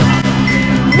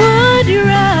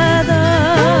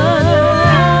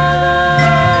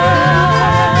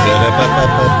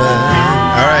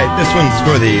right, this one's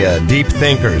for the deep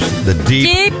thinkers. The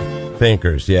deep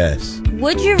thinkers, yes.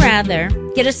 Would you rather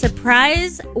get a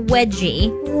surprise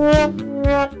wedgie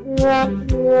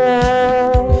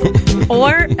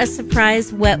or a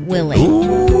surprise wet willy?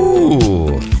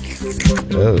 Ooh.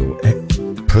 Oh,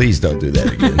 please don't do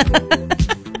that again.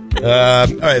 All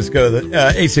right, let's go to the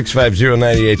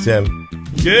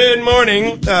 8650987. Good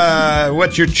morning.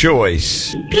 What's your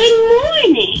choice? Good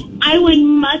morning. I would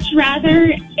much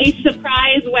rather a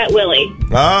surprise wet willy.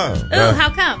 Oh. Ooh, how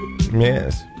come?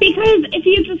 Yes. Because if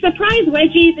it's a surprise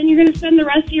wedgie, then you're going to spend the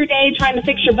rest of your day trying to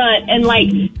fix your butt, and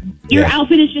your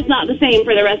outfit is just not the same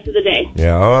for the rest of the day.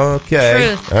 Yeah,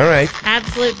 okay. Truth. All right.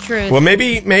 Absolute truth. Well,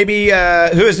 maybe, who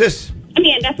is this?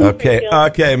 Amanda from Springfield.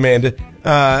 Okay, Amanda.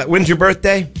 When's your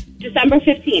birthday? December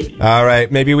 15th. All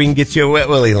right, maybe we can get you a wet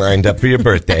willy lined up for your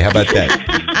birthday. How about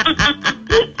that?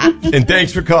 And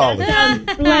thanks for calling. Sounds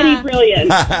bloody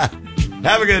brilliant.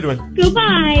 Have a good one.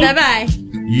 Goodbye. Bye-bye.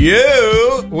 You,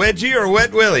 wedgie or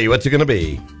wet willy? What's it going to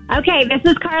be? Okay, this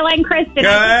is Carla and Kristen. Hey.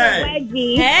 I picked a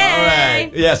wedgie. Hey. All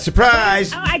right. Yeah,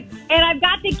 surprise. And I've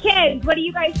got the kids. What do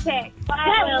you guys pick?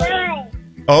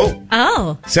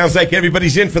 Oh, sounds like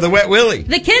everybody's in for the wet willy.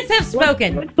 The kids have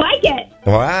spoken. Looks like it.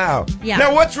 Wow. Yeah.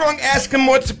 Now, what's wrong? Ask them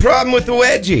what's the problem with the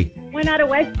wedgie. Why not a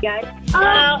wedgie, guys?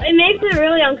 Well, it makes it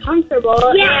really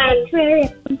uncomfortable. Yeah, it's very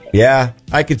Yeah,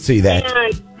 I could see that.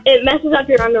 And it messes up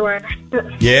your underwear.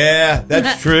 Yeah,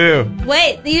 that's true.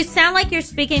 Wait, you sound like you're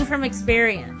speaking from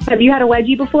experience. Have you had a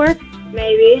wedgie before?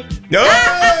 Maybe. No!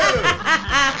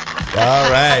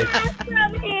 All right.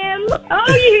 From him.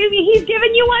 Oh, he's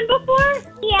given you one before?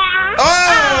 Yeah.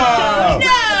 Oh!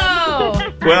 No!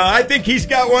 Well, I think he's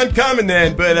got one coming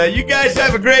then, but you guys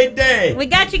have a great day. We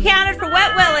got you counted for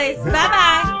wet willies.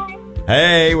 Bye-bye.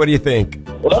 Hey, what do you think?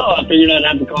 Well, I figured I'd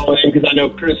have to call in because I know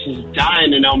Chris is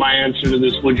dying to know my answer to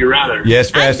this Would You Rather. Yes,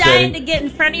 I'm Fast dying to Eddie. get in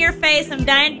front of your face. I'm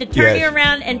dying to turn Yes. you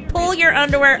around and pull your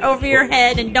underwear over your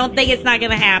head and don't think it's not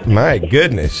going to happen. My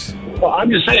goodness. Well, I'm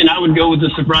just saying I would go with the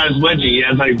surprise wedgie.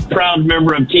 As a proud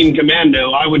member of Team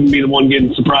Commando, I wouldn't be the one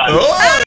getting surprised. Oh!